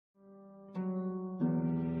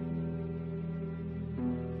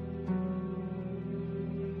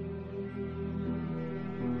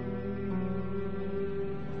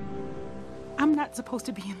I'm not supposed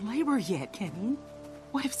to be in labor yet, Kenny.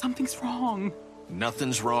 What if something's wrong?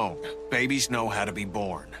 Nothing's wrong. Babies know how to be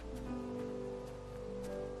born.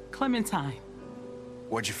 Clementine.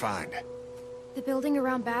 What'd you find? The building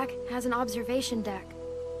around back has an observation deck.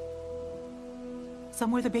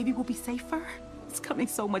 Somewhere the baby will be safer? It's coming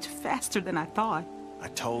so much faster than I thought. I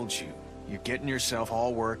told you. You're getting yourself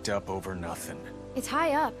all worked up over nothing. It's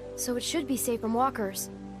high up, so it should be safe from walkers.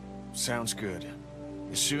 Sounds good.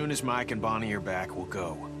 As soon as Mike and Bonnie are back, we'll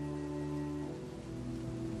go.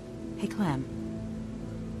 Hey, Clem.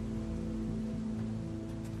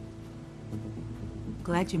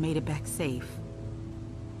 Glad you made it back safe.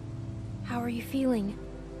 How are you feeling?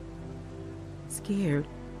 Scared.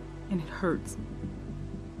 And it hurts.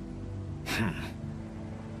 I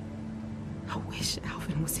wish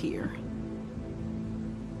Alvin was here.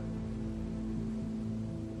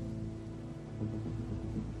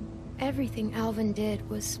 Everything Alvin did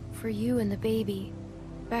was for you and the baby.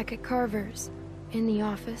 Back at Carver's, in the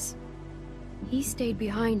office. He stayed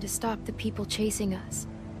behind to stop the people chasing us.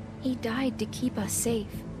 He died to keep us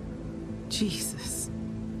safe. Jesus.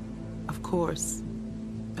 Of course.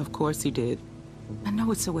 Of course he did. I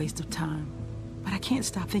know it's a waste of time, but I can't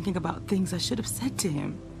stop thinking about things I should have said to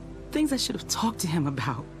him. Things I should have talked to him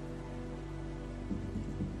about.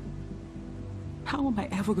 How am I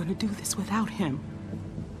ever going to do this without him?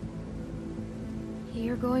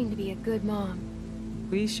 You're going to be a good mom.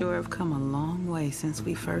 We sure have come a long way since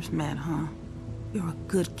we first met, huh? You're a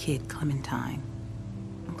good kid, Clementine.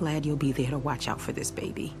 I'm glad you'll be there to watch out for this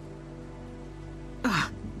baby.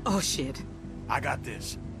 Oh shit. I got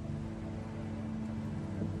this.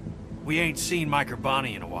 We ain't seen Mike or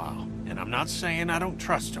Bonnie in a while, and I'm not saying I don't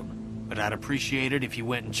trust them, but I'd appreciate it if you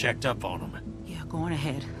went and checked up on them. Yeah, go on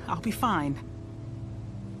ahead. I'll be fine.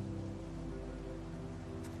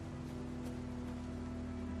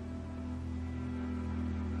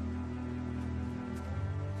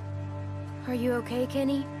 Are you okay,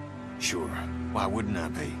 Kenny? Sure. Why wouldn't I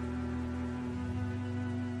be?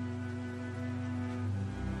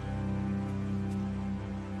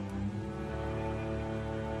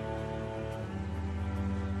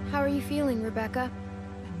 How are you feeling, Rebecca?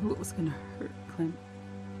 I knew it was gonna hurt, Clem.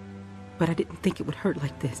 But I didn't think it would hurt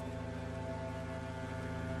like this.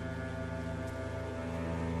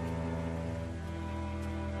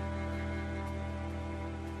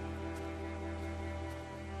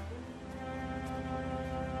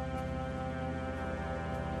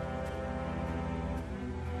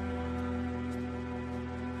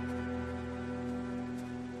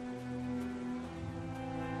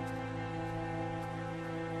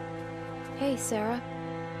 Hey, Sarah.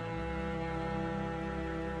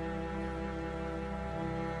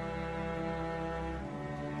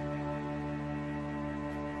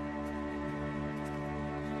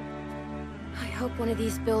 I hope one of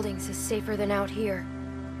these buildings is safer than out here.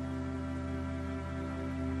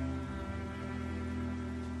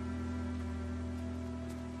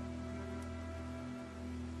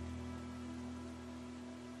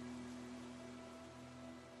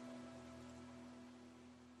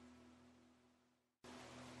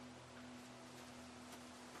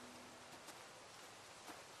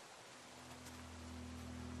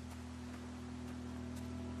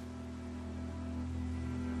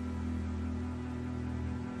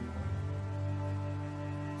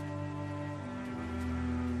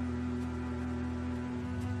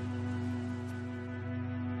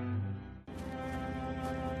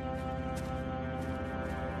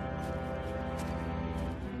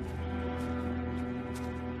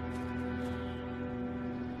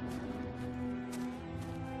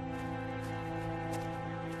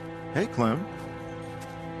 Hey, Clem.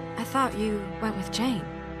 I thought you went with Jane.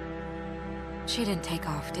 She didn't take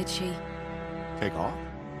off, did she? Take off?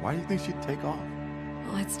 Why do you think she'd take off?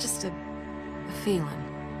 Well, it's just a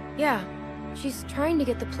feeling. Yeah, she's trying to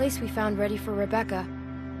get the place we found ready for Rebecca.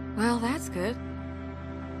 Well, that's good.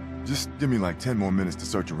 Just give me like 10 more minutes to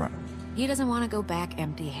search around. He doesn't want to go back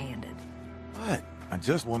empty-handed. What? I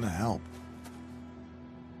just want to help.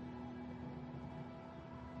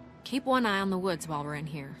 Keep one eye on the woods while we're in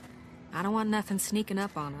here. I don't want nothing sneaking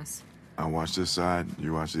up on us. I'll watch this side,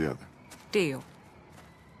 you watch the other. Deal.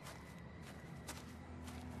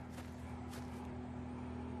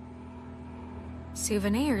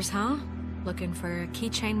 Souvenirs, huh? Looking for a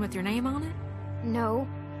keychain with your name on it? No.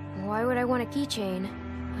 Why would I want a keychain?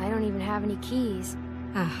 I don't even have any keys.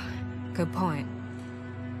 Ah, good point.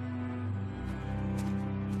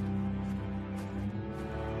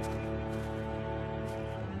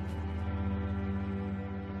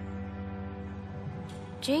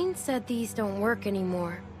 Jane said these don't work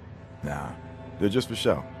anymore. Nah, they're just for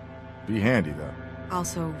show. Be handy, though.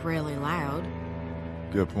 Also really loud.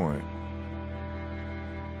 Good point.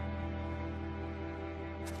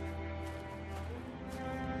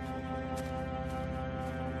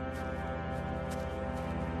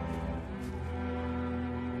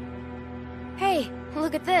 Hey,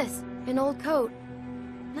 look at this. An old coat.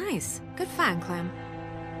 Nice. Good find, Clem.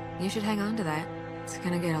 You should hang on to that. It's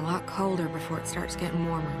gonna get a lot colder before it starts getting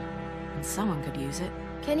warmer. And someone could use it.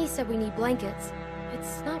 Kenny said we need blankets.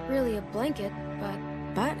 It's not really a blanket,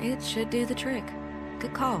 But it should do the trick.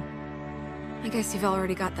 Good call. I guess you've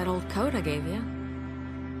already got that old coat I gave you.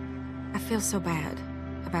 I feel so bad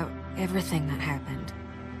about everything that happened.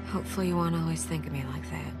 Hopefully you won't always think of me like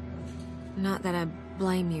that. Not that I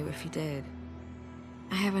blame you if you did.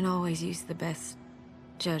 I haven't always used the best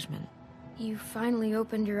judgment. you finally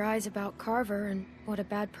opened your eyes about Carver and what a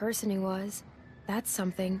bad person he was. That's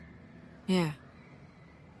something. Yeah.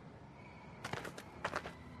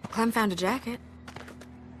 Clem found a jacket.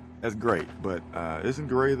 That's great, but isn't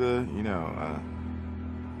Gray the,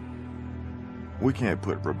 we can't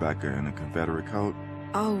put Rebecca in a Confederate coat.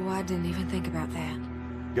 Oh, I didn't even think about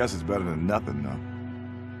that. Guess it's better than nothing, though.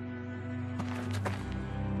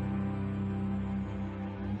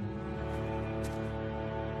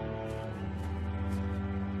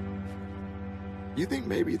 You think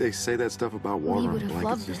maybe they say that stuff about water and would've blankets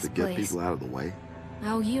loved just to this get place. people out of the way?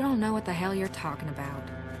 Oh, you don't know what the hell you're talking about.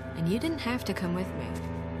 And you didn't have to come with me.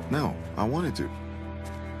 No, I wanted to.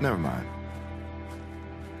 Never mind.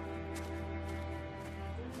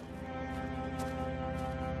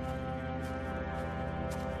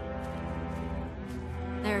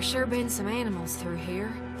 There have sure been some animals through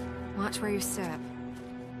here. Watch where you step.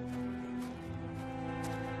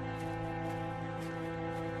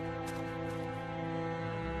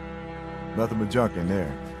 Nothing but junk in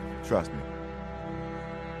there. Trust me.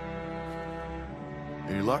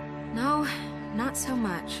 Any luck? No, not so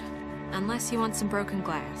much. Unless you want some broken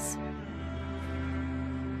glass.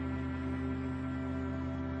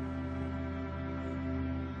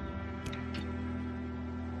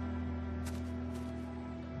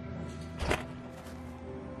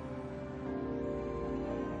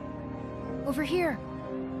 Over here.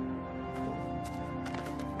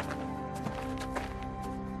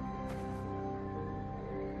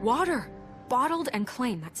 Water! Bottled and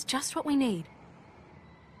clean. That's just what we need.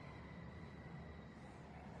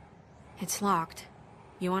 It's locked.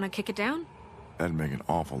 You want to kick it down? That'd make an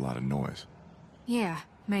awful lot of noise. Yeah,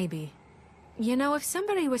 maybe. You know, if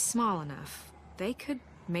somebody was small enough, they could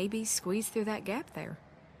maybe squeeze through that gap there.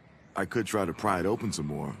 I could try to pry it open some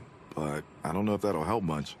more, but I don't know if that'll help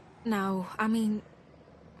much. No, I mean,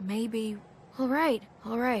 maybe All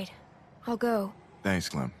right. I'll go. Thanks,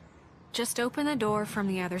 Clem. just open the door from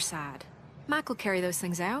the other side. Mike will carry those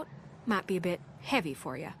things out. Might be a bit heavy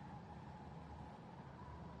for you.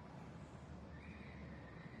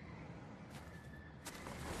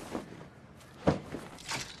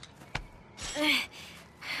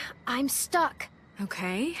 I'm stuck.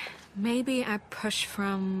 Okay, maybe I push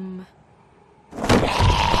from...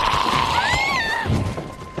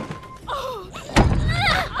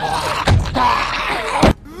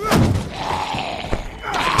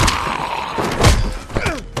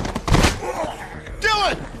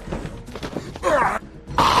 Dylan!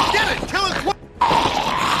 Get it! Kill it!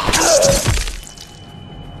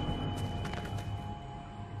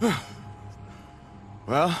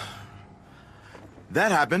 Well,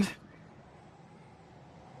 that happened.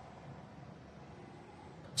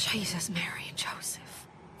 Jesus, Mary and Joseph.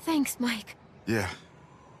 Thanks, Mike. Yeah,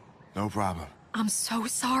 no problem. I'm so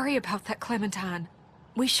sorry about that, Clementine.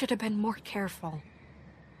 We should have been more careful.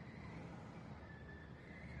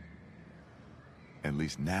 At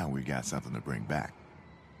least now we got something to bring back.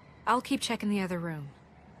 I'll keep checking the other room.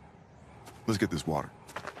 Let's get this water.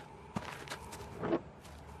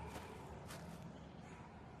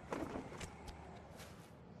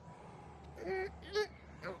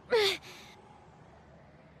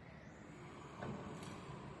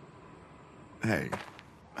 Hey,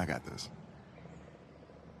 I got this.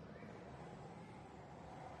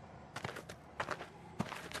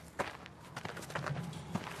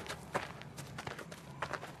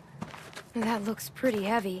 That looks pretty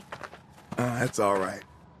heavy. That's all right.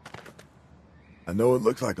 I know it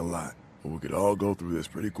looks like a lot, but we could all go through this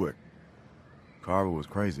pretty quick. Carver was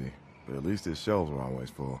crazy, but at least his shelves were always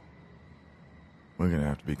full. We're gonna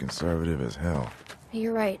have to be conservative as hell.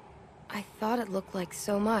 You're right. I thought it looked like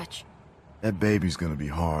so much. That baby's gonna be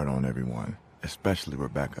hard on everyone, especially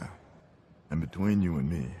Rebecca. And between you and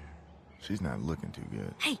me, she's not looking too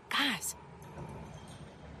good. Hey, guys.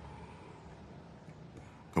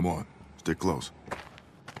 Come on, stick close.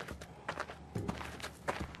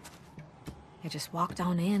 It just walked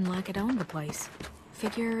on in like it owned the place.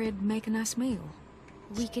 Figure it'd make a nice meal.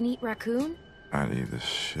 We can eat raccoon? I'd eat the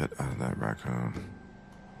shit out of that raccoon.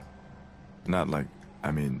 Not like,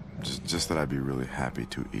 I mean, just that I'd be really happy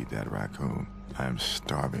to eat that raccoon. I am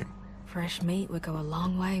starving. Fresh meat would go a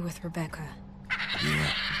long way with Rebecca.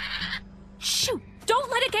 Yeah. Shoot! Don't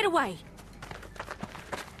let it get away!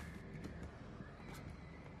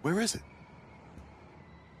 Where is it?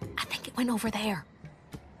 I think it went over there.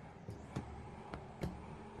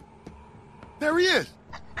 There he is!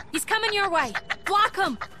 He's coming your way! Block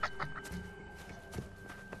him!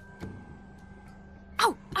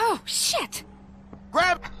 Oh, shit!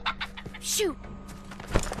 Grab! Shoot!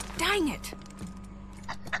 Dang it!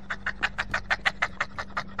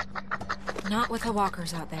 Not with the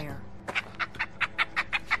walkers out there.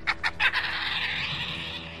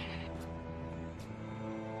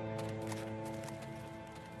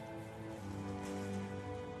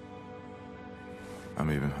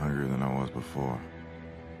 I'm even hungrier than I was before.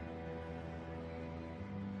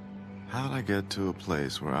 How'd I get to a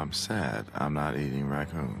place where I'm sad I'm not eating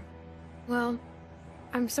raccoon? Well,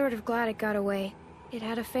 I'm sort of glad it got away. It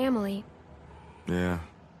had a family. Yeah,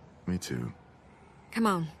 me too. Come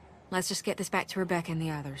on, let's just get this back to Rebecca and the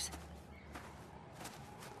others.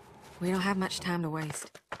 We don't have much time to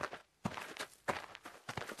waste.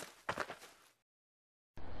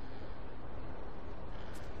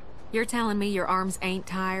 You're telling me your arms ain't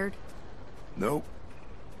tired? Nope.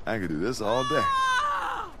 I could do this all day.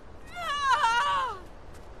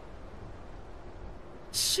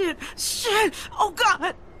 Shit! Shit! Oh,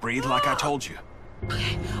 God! Breathe like I told you.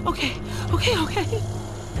 Okay.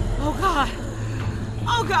 Oh, God.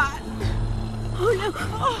 Oh, God. Oh, no.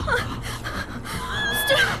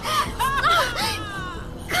 Stop!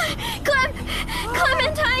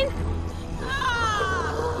 Clementine!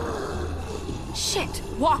 Shit!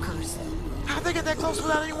 Walkers! How'd they get that close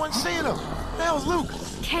without anyone seeing them? The hell's Luke?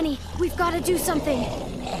 Kenny, we've got to do something.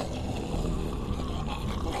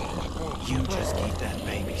 You just keep that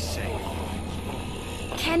baby safe.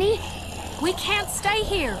 Kenny? We can't stay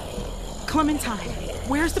here! Clementine,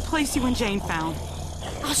 where's the place you and Jane found?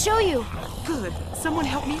 I'll show you. Good. Someone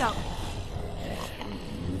help me up.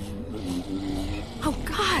 Oh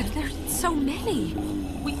God, there's so many!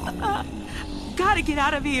 We, gotta get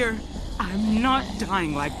out of here. I'm not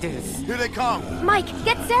dying like this. Here they come. Mike,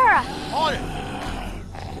 get Sarah! On it.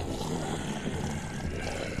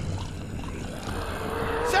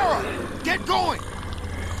 Sarah, get going.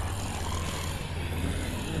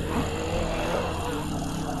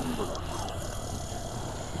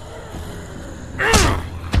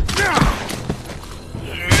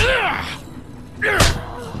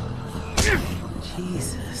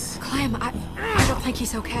 Jesus. Clem, I don't think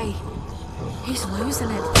he's okay. He's losing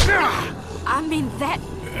it. I mean, that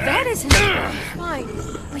isn't Fine.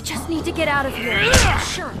 We just need to get out of here.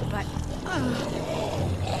 sure, but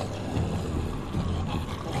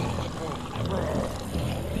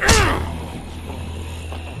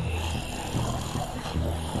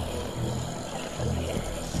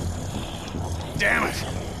Damn it!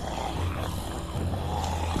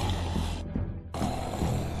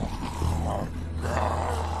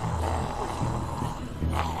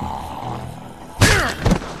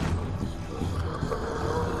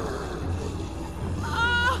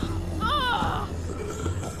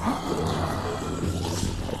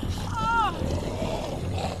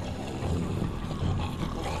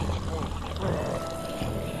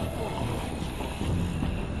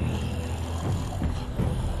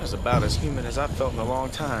 That's about as human as I've felt in a long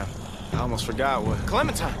time. I almost forgot what...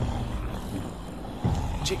 Clementine!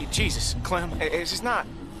 Jesus, Clem, it's just not...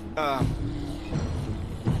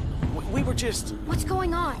 we were just... What's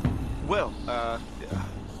going on? Well,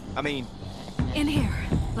 I mean... in here.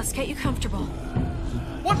 Let's get you comfortable.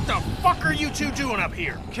 What the fuck are you two doing up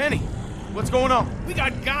here? Kenny, what's going on? We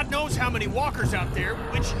got God knows how many walkers out there,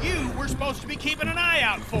 which you were supposed to be keeping an eye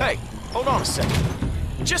out for. Hey, hold on a second.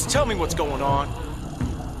 Just tell me what's going on.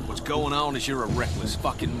 What's going on is you're a reckless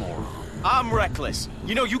fucking moron. I'm reckless.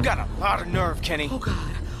 You know, you got a lot of nerve, Kenny. Oh, God.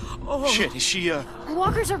 Oh. Shit, is she, The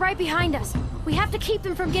walkers are right behind us. We have to keep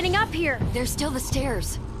them from getting up here. There's still the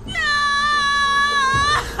stairs.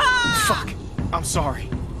 Fuck. I'm sorry.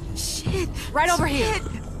 Shit. Right over here.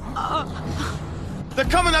 They're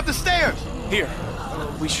coming up the stairs. Here.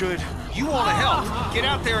 We should... You want to help? Get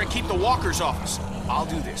out there and keep the walkers off us. I'll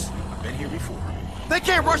do this. I've been here before. They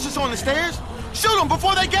can't rush us on the stairs. Shoot them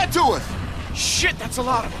before they get to us. Shit, that's a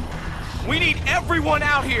lot of them. We need everyone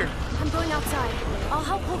out here. I'm going outside. I'll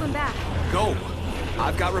help pull them back. Go.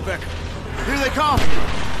 I've got Rebecca. Here they come.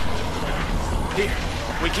 Here.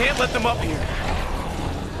 We can't let them up here.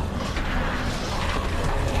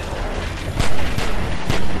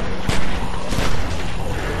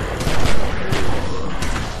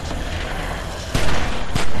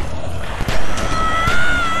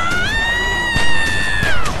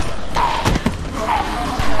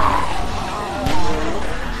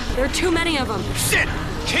 There are too many of them. Shit!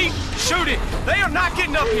 Keep shooting! They are not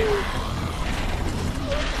getting up here!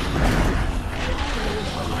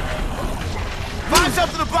 Find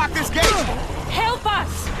something to block this gate! Help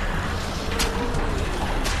us!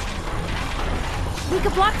 We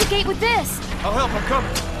could block the gate with this. I'll help, I'm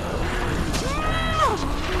coming.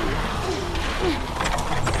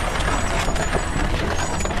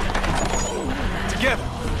 Together.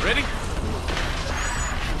 Ready?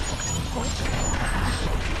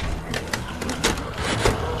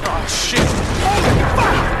 Oh, shit! Holy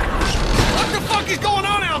fuck! What the fuck is going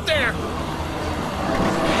on out there?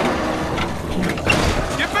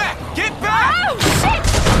 Get back! Get back! Oh, shit!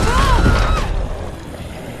 Oh.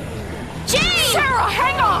 Jane! Sarah,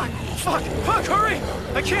 hang on! Fuck! Fuck! Hurry!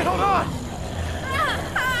 I can't hold on!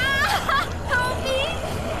 Help me!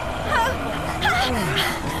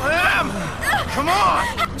 Come on!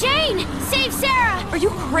 Jane! Save Sarah! Are you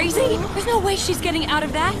crazy? There's no way she's getting out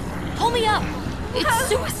of that. Pull me up. It's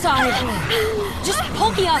suicide. Just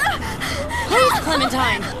pull me up. Please,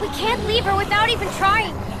 Clementine. We can't leave her without even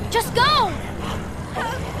trying. Just go!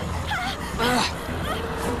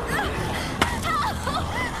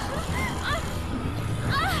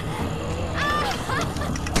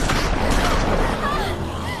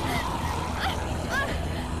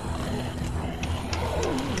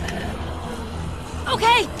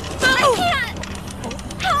 Okay, I move! can't!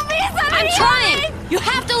 Help me, somebody! I'm trying! You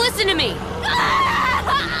have to listen to me!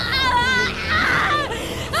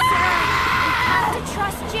 Have to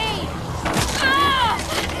trust Jane!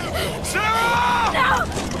 Sarah! No!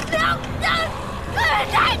 No! No!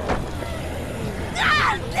 Clementine!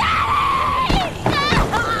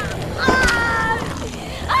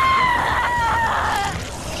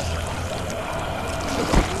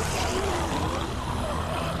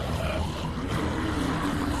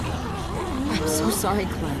 I'm so sorry,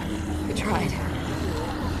 Clem. I tried.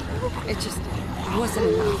 It just wasn't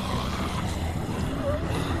enough.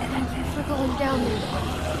 For going down there.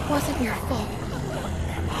 It wasn't your fault.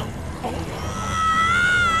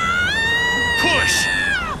 Push!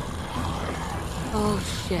 Oh,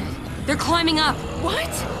 shit. They're climbing up.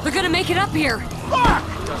 What? They're gonna make it up here. Fuck!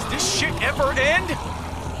 Does this shit ever end?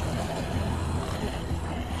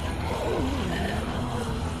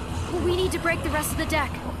 We need to break the rest of the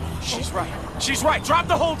deck. She's right. She's right. Drop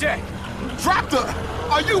the whole deck. Drop the...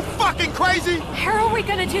 Are you fucking crazy? How are we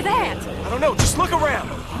gonna do that? I don't know. Just look around.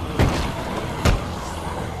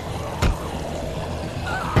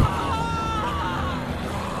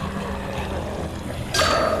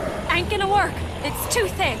 Ain't gonna work. It's too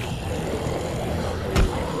thick.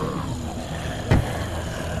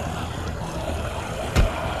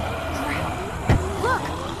 Look!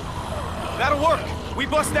 That'll work. We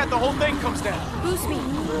bust that, the whole thing comes down. Boost me.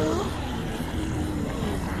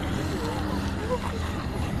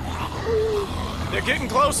 They're getting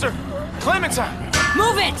closer. Clementine!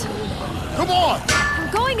 Move it! Come on! I'm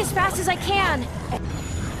going as fast as I can.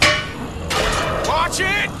 Watch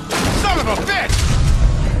it! Son of a bitch!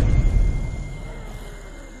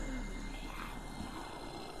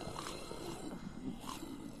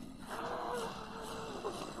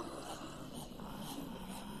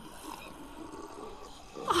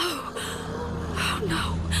 Oh,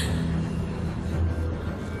 no.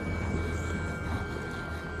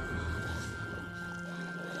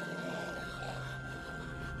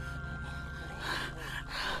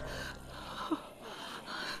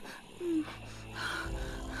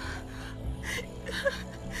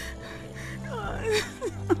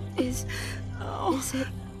 Is it?